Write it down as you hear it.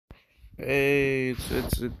Hey,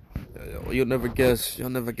 you'll never guess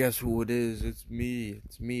who it is. It's me.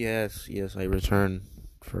 Yes, I return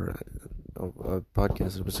for a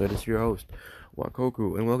podcast episode. It's your host,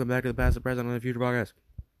 Wakoku, and welcome back to the Past, the Present, and the Future podcast.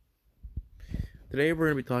 Today we're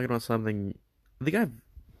gonna be talking about something I think I've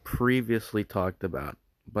previously talked about,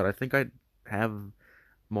 but I think I have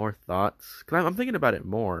more thoughts. Cause I'm thinking about it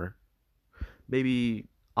more. Maybe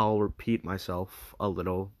I'll repeat myself a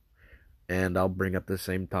little, and I'll bring up the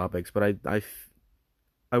same topics, but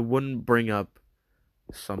I wouldn't bring up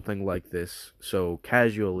something like this so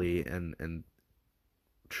casually and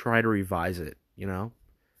try to revise it, you know?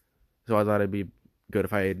 So I thought it'd be good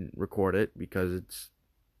if I didn't record it because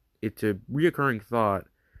it's a reoccurring thought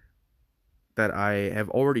that I have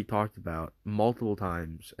already talked about multiple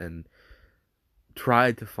times and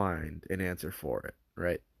tried to find an answer for it,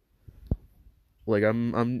 right? Like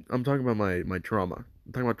I'm talking about my trauma.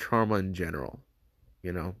 I'm talking about trauma in general,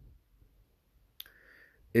 you know?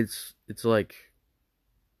 It's like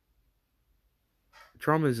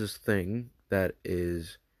trauma is this thing that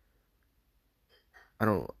is I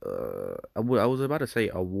don't. I was about to say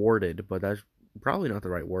awarded, but that's probably not the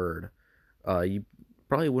right word. You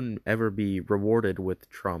probably wouldn't ever be rewarded with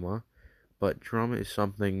trauma, but trauma is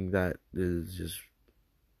something that is just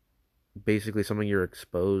basically something you're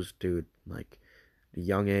exposed to, like at a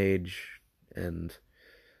young age, and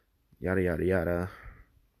yada yada yada.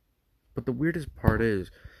 But the weirdest part is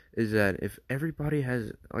that if everybody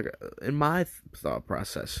has like in my thought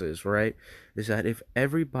processes, right, is that if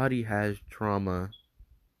everybody has trauma,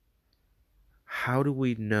 how do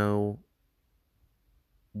we know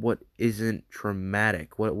what isn't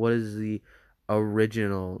traumatic? What is the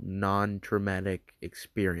original non-traumatic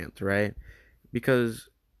experience, right? Because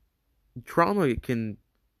trauma can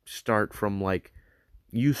start from like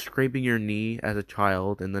you scraping your knee as a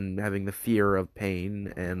child and then having the fear of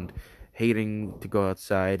pain and hating to go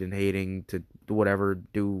outside and hating to do whatever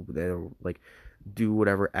do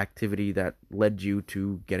whatever activity that led you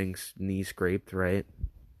to getting knee scraped, right?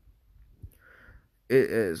 It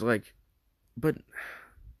is like but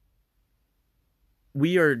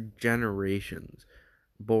we are generations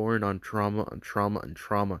born on trauma and trauma and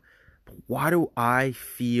trauma. But why do I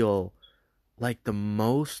feel like the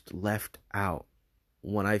most left out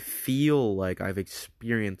when I feel like I've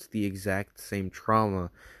experienced the exact same trauma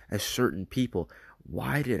as certain people?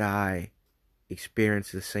 Why did I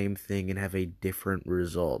experience the same thing and have a different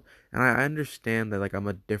result? And I understand that like I'm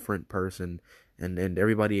a different person and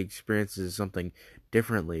everybody experiences something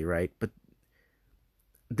differently, right? But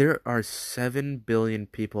there are 7 billion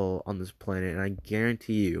people on this planet, and I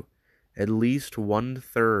guarantee you, at least one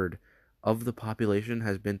third of the population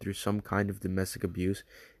has been through some kind of domestic abuse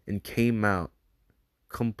and came out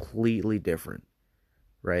completely different,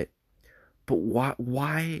 right? But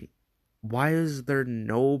why is there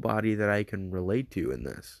nobody that I can relate to in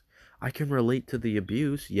this? I can relate to the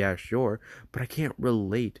abuse, yeah, sure, but I can't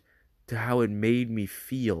relate to how it made me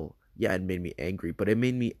feel. Yeah, it made me angry, but it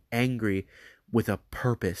made me angry with a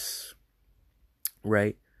purpose,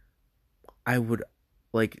 right? I would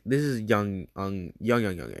like this is young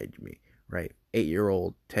age me, right? 8-year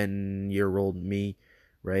old, 10-year old me,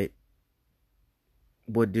 right?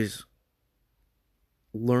 Would just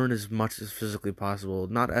learn as much as physically possible,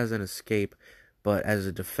 not as an escape, but as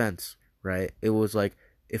a defense, right? It was like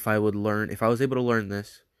if I was able to learn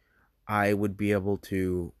this, I would be able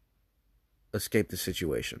to escape the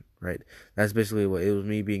situation, right? That's basically what it was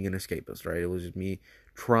me being an escapist, right? It was me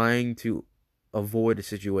trying to avoid a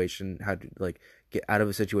situation, how to like get out of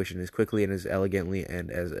a situation as quickly and as elegantly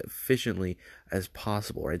and as efficiently as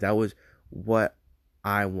possible, right? That was what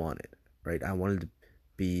I wanted, right? I wanted to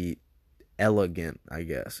be elegant, I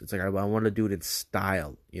guess. It's like I want to do it in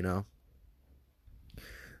style, you know?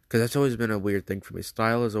 Because that's always been a weird thing for me.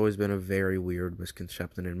 Style has always been a very weird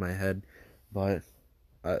misconception in my head, but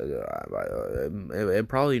it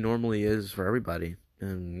probably normally is for everybody.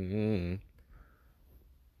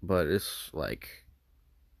 But it's like,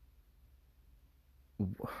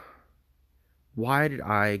 why did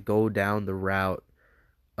I go down the route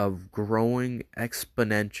of growing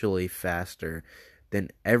exponentially faster than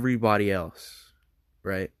everybody else,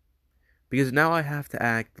 right? Because now I have to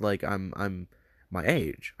act like I'm my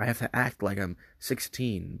age. I have to act like I'm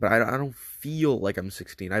 16, but I don't feel like I'm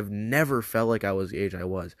 16. I've never felt like I was the age I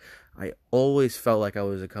was. I always felt like I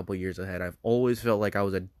was a couple years ahead. I've always felt like I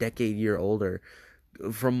was a decade year older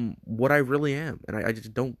from what I really am, and I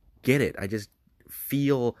just don't get it. I just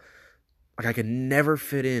feel like I can never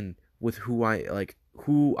fit in with who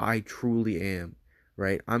I truly am,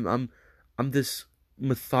 right? I'm this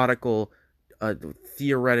methodical,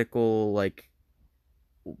 theoretical, like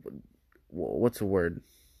what's the word?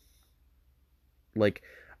 Like,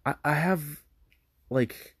 I have,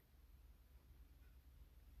 like,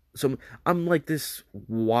 so I'm like this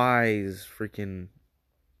wise freaking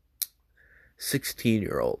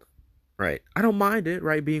 16-year-old, right? I don't mind it,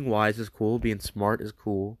 right? Being wise is cool, being smart is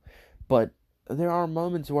cool, but there are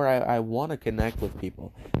moments where I want to connect with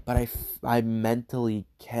people, but I mentally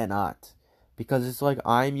cannot, because it's like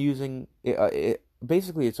I'm using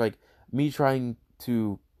basically, it's like me trying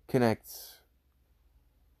to connect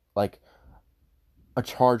like a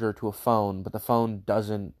charger to a phone, but the phone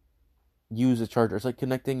doesn't use a charger. It's like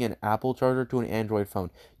connecting an Apple charger to an Android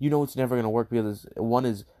phone. You know it's never going to work because one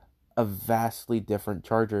is a vastly different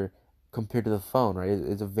charger compared to the phone, right?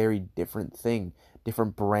 It's a very different thing,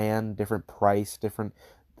 different brand, different price, different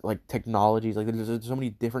like technologies. Like there's so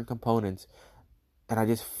many different components, and I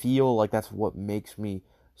just feel like that's what makes me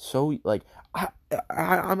so like I,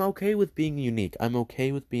 I'm okay with being unique. I'm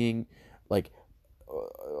okay with being like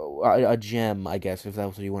a gem, I guess, if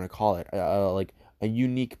that's what you want to call it, like a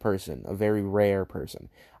unique person, a very rare person.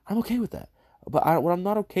 I'm okay with that. But what I'm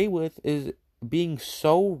not okay with is being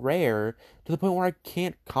so rare to the point where I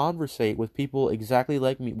can't conversate with people exactly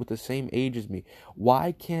like me, with the same age as me.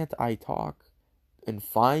 Why can't I talk and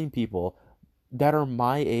find people that are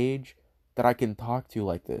my age that I can talk to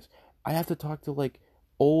like this? I have to talk to like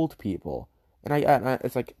old people.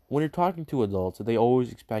 It's like when you're talking to adults, they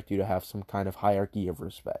always expect you to have some kind of hierarchy of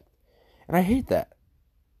respect. And I hate that.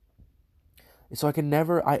 So I can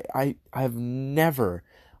never, I've never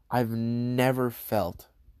felt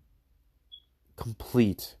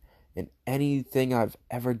complete in anything I've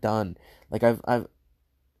ever done. Like I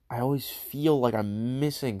always feel like I'm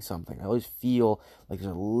missing something. I always feel like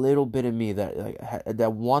there's a little bit of me that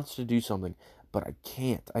that wants to do something, but I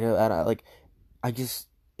can't. I just,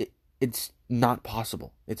 it's not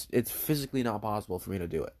possible. It's physically not possible for me to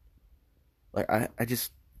do it. Like I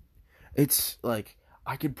just, it's like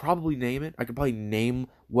I could probably name it. I could probably name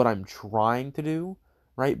what I'm trying to do,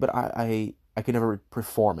 right? But I can never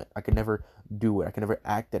perform it. I can never do it. I can never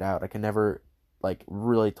act it out. I can never like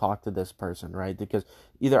really talk to this person, right? Because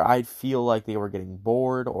either I'd feel like they were getting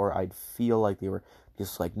bored, or I'd feel like they were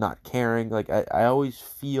just like not caring. Like I always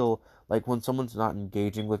feel like when someone's not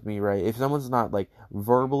engaging with me, right? If someone's not like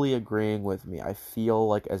verbally agreeing with me, I feel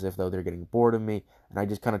like as if though they're getting bored of me, and I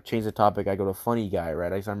just kind of change the topic. I go to funny guy,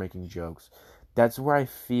 right? I start making jokes. That's where I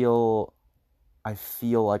feel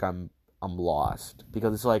like I'm lost,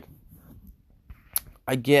 because it's like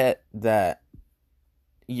I get that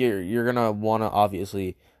you're gonna want to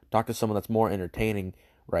obviously talk to someone that's more entertaining,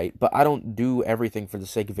 right? But I don't do everything for the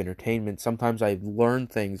sake of entertainment. Sometimes I learn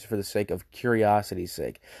things for the sake of curiosity's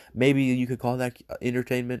sake. Maybe you could call that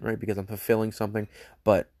entertainment, right? Because I'm fulfilling something,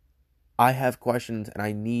 but I have questions and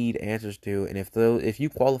I need answers to, and if you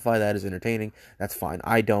qualify that as entertaining, that's fine.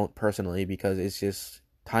 I don't personally, because it's just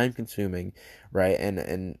time consuming, right?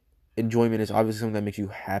 And enjoyment is obviously something that makes you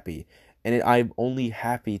happy, and I'm only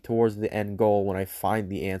happy towards the end goal when I find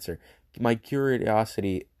the answer. My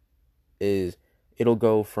curiosity is, it'll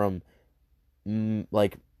go from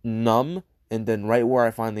like numb, and then right where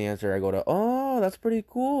I find the answer, I go to, oh, that's pretty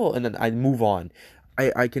cool, and then I move on.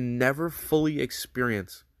 I can never fully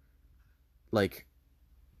experience like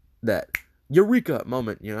that eureka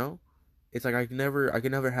moment, you know? It's like I can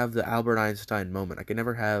never have the Albert Einstein moment. I can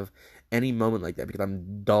never have any moment like that, because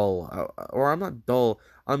I'm dull. Or I'm not dull.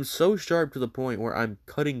 I'm so sharp to the point where I'm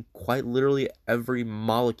cutting quite literally every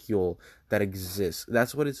molecule that exists.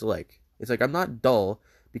 That's what it's like. It's like I'm not dull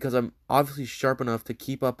because I'm obviously sharp enough to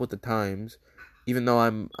keep up with the times, even though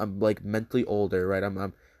I'm like mentally older, right?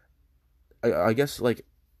 I guess like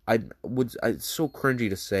it's so cringy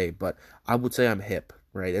to say, but I would say I'm hip,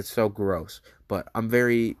 right? It's so gross, but I'm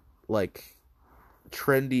very like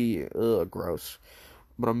trendy, gross,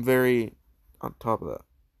 but I'm very on top of that.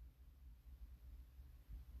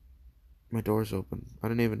 My door's open. I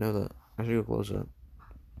didn't even know that. I should go close that.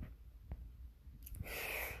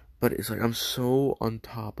 But it's like I'm so on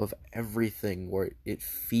top of everything where it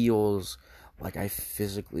feels like I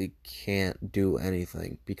physically can't do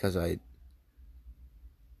anything, because I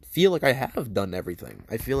feel like I have done everything.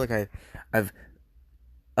 I feel like I've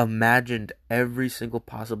imagined every single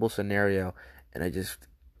possible scenario, and I just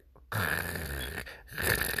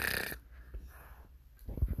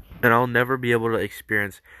and I'll never be able to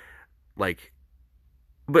experience like.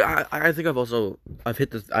 But I think I've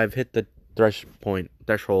hit the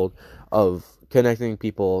threshold of connecting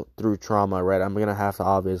people through trauma, right? I'm gonna have to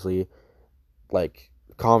obviously like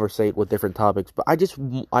conversate with different topics, but I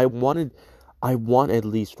want at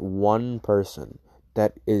least one person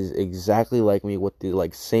that is exactly like me with the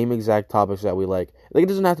like same exact topics that we like. Like it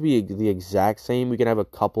doesn't have to be the exact same. We can have a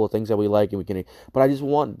couple of things that we like and we can, but I just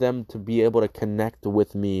want them to be able to connect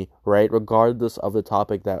with me, right? Regardless of the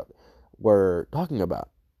topic that we're talking about,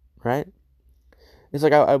 right? It's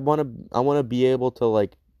like I want to be able to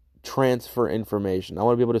like transfer information. I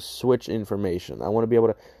want to be able to switch information. I want to be able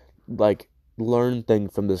to like learn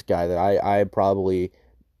things from this guy that I probably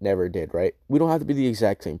never did, right? We don't have to be the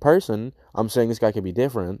exact same person. I'm saying this guy could be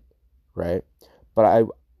different, right? But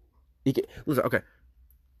listen, okay.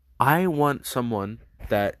 I want someone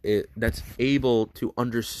that's able to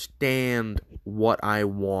understand what I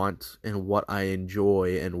want and what I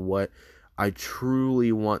enjoy and what I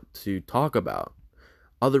truly want to talk about.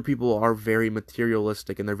 Other people are very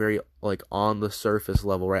materialistic and they're very like on the surface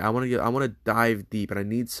level, right? I want to dive deep, and I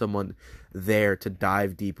need someone there to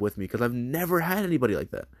dive deep with me because I've never had anybody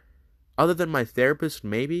like that. Other than my therapist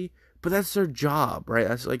maybe, but that's their job, right?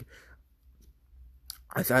 That's like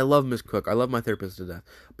I love Miss Cook. I love my therapist to death,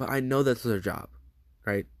 but I know that's their job,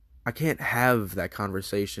 right? I can't have that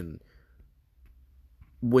conversation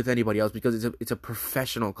with anybody else because it's a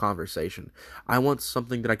professional conversation. I want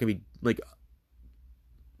something that I can be like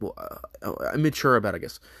immature about, I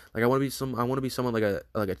guess. Like I want to be someone like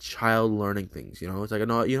a child learning things. It's like you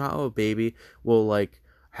know how a baby will like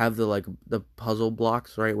have the puzzle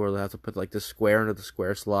blocks, right, where they have to put like the square into the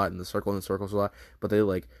square slot and the circle in the circle slot, but they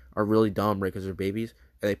like are really dumb, right, because they're babies,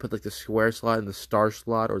 and they put like the square slot in the star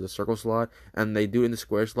slot or the circle slot, and they do it in the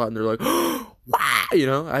square slot, and they're like, wow,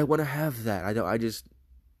 I want to have that.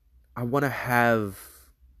 I want to have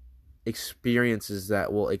experiences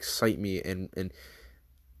that will excite me and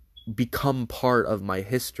become part of my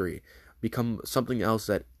history, become something else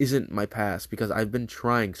that isn't my past, because I've been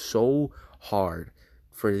trying so hard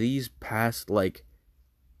for these past like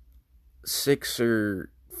 6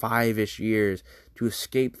 or 5-ish years to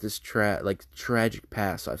escape this tragic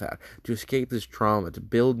past I've had, to escape this trauma, to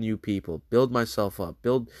build new people, build myself up,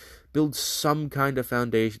 build some kind of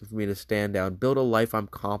foundation for me to stand down, build a life I'm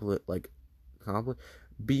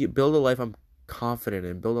build a life I'm confident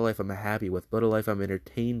in, build a life I'm happy with, build a life I'm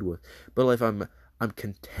entertained with, build a life I'm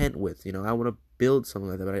content with. I want to build something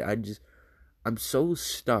like that, but I'm so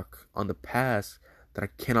stuck on the past that I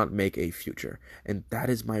cannot make a future, and that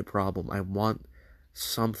is my problem. I want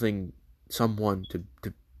someone to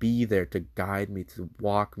be there to guide me, to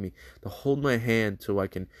walk me, to hold my hand so I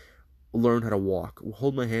can learn how to walk,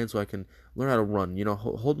 hold my hand so I can learn how to run.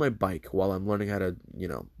 Hold my bike while I'm learning how to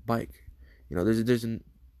bike.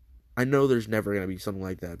 I know there's never gonna be something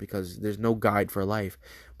like that because there's no guide for life,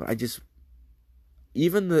 but I just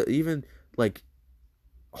even like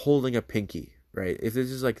holding a pinky, right? If this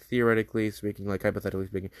is like theoretically speaking, like hypothetically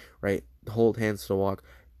speaking, right? Hold hands to walk.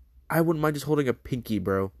 I wouldn't mind just holding a pinky,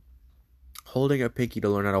 bro. Holding a pinky to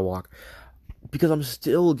learn how to walk. Because I'm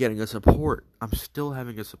still getting a support. I'm still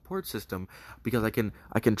having a support system because I can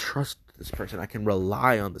trust this person. I can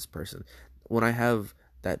rely on this person. When I have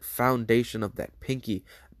that foundation of that pinky,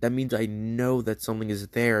 that means I know that something is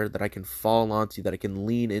there that I can fall onto, that I can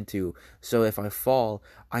lean into. So if I fall,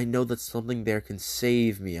 I know that something there can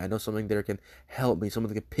save me. I know something there can help me.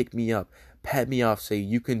 Something that can pick me up, pat me off, say,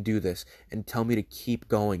 you can do this, and tell me to keep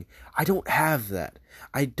going. I don't have that.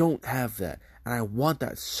 I don't have that. And I want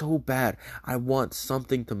that so bad. I want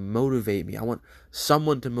something to motivate me. I want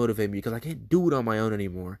someone to motivate me because I can't do it on my own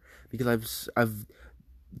anymore. Because I've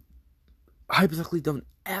hypothetically done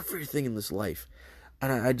everything in this life.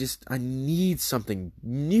 And I need something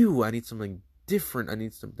new. I need something different. I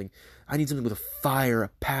need something with a fire, a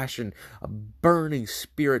passion, a burning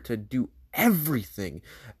spirit to do everything,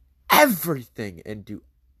 and do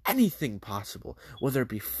anything possible, whether it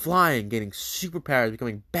be flying, getting superpowers,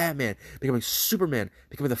 becoming Batman, becoming Superman,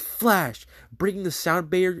 becoming the Flash, breaking the sound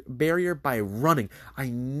barrier by running. I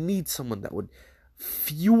need someone that would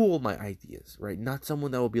fuel my ideas, right? Not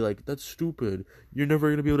someone that will be like, that's stupid, you're never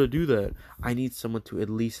going to be able to do that. I need someone to at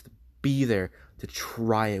least be there to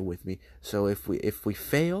try it with me. So if we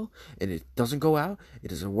fail and it doesn't go out, it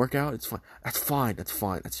doesn't work out, it's fine.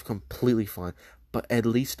 That's completely fine. But at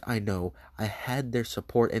least I know I had their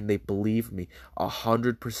support and they believed me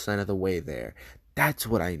 100% of the way there. That's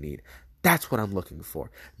what I need. That's what I'm looking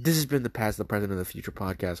for. This has been the Past, the Present, and the Future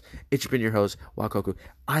podcast. It's been your host, Wakoku.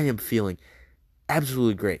 I am feeling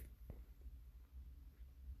absolutely great.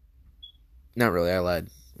 Not really, I lied.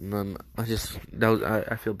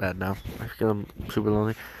 I feel bad now. I feel I'm super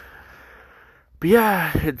lonely. But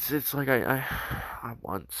yeah, it's like I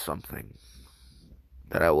want something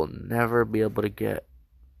that I will never be able to get.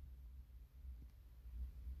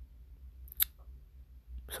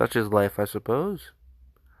 Such is life, I suppose.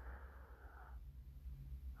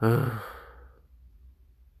 Yeah,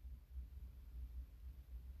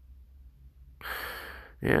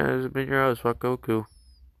 this has been your host, Fuck Goku.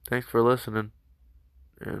 Thanks for listening.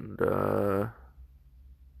 And,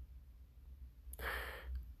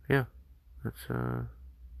 yeah, that's,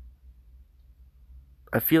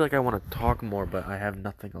 I feel like I want to talk more, but I have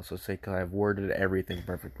nothing else to say because I've worded everything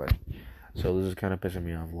perfectly. So this is kind of pissing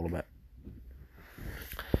me off a little bit.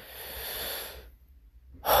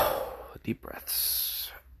 Deep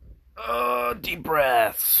breaths. Oh, deep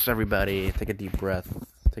breaths. Everybody, take a deep breath.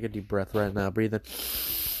 Take a deep breath right now. Breathe in.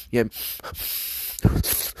 Yeah.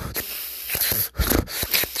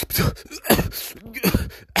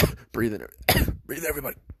 Breathe in. Breathe,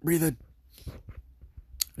 everybody. Breathe in.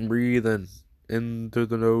 Breathe in through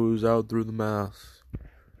the nose, out through the mouth.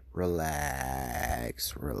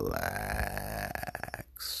 Relax.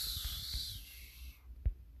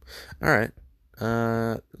 Alright.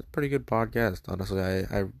 Pretty good podcast, honestly.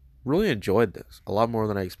 I really enjoyed this. A lot more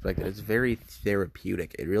than I expected. It's very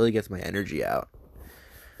therapeutic. It really gets my energy out.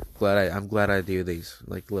 I'm glad I do these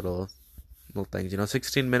like little things.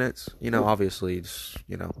 16 minutes. Obviously it's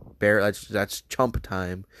that's chump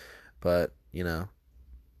time, but it,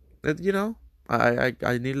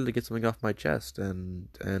 I needed to get something off my chest, and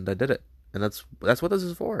I did it, and that's what this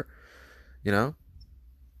is for. You know,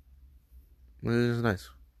 it is nice.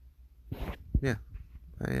 Yeah,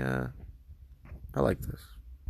 I like this.